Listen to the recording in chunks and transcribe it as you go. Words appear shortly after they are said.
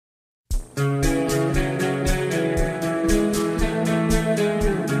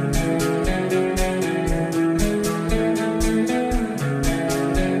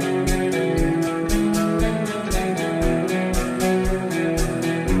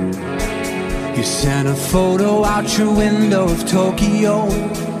You sent a photo out your window of Tokyo,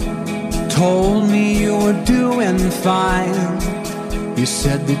 told me you were doing fine. You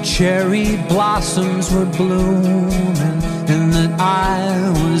said the cherry blossoms were blooming and that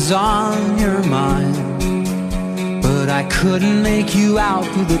I was on your mind. But I couldn't make you out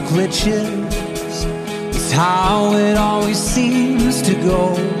through the glitches. It's how it always seems to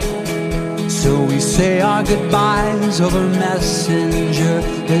go. So we say our goodbyes over Messenger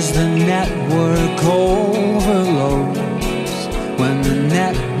as the network overloads. When the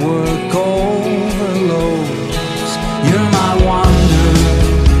network overloads, you're my wanderer,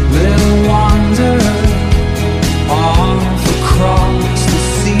 little wanderer, off across the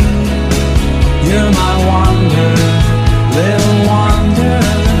sea. You're my wanderer, little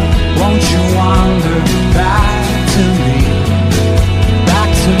wanderer, won't you wander back to me,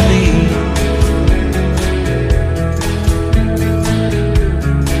 back to me.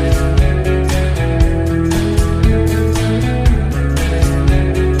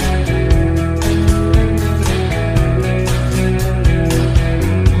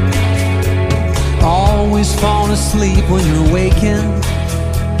 Falling asleep when you're waking,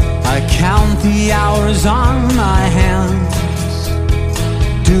 I count the hours on my hands,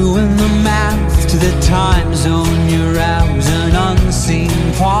 doing the math to the time zone. You're as an unseen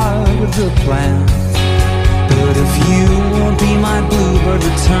part of the plan. But if you won't be my bluebird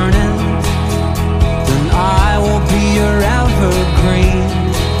returning, then I will be your evergreen,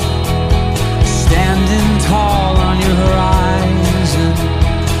 standing tall on your horizon,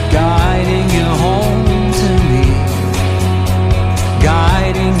 guiding you home to me,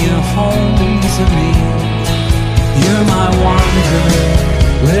 guiding you home to me. You're my wanderer,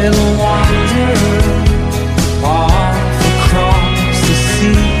 little wanderer, off across the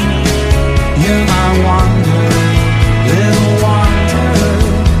sea. You're my wanderer, little wanderer,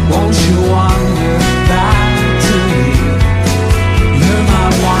 won't you wander back to me? You're my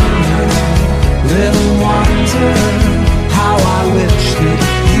wanderer, little wanderer, how I wish that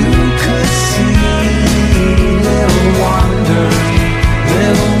you could see. Little wanderer,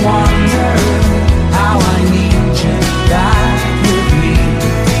 little wanderer, how I need you back with me,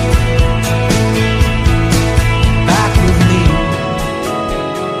 back with me.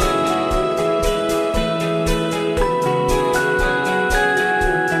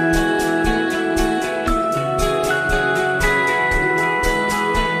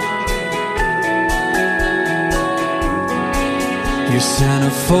 You sent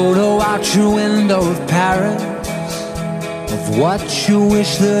a photo out your window of Paris, of what you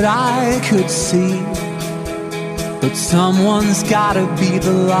wish that I could see. But someone's gotta be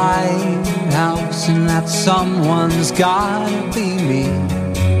the lighthouse, and that someone's gotta be me.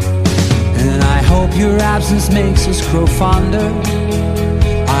 And I hope your absence makes us grow fonder.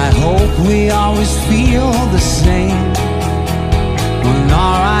 I hope we always feel the same. When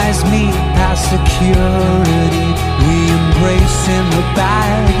our eyes meet past security, we embrace in the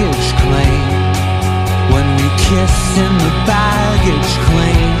baggage claim. When we kiss in the baggage claim.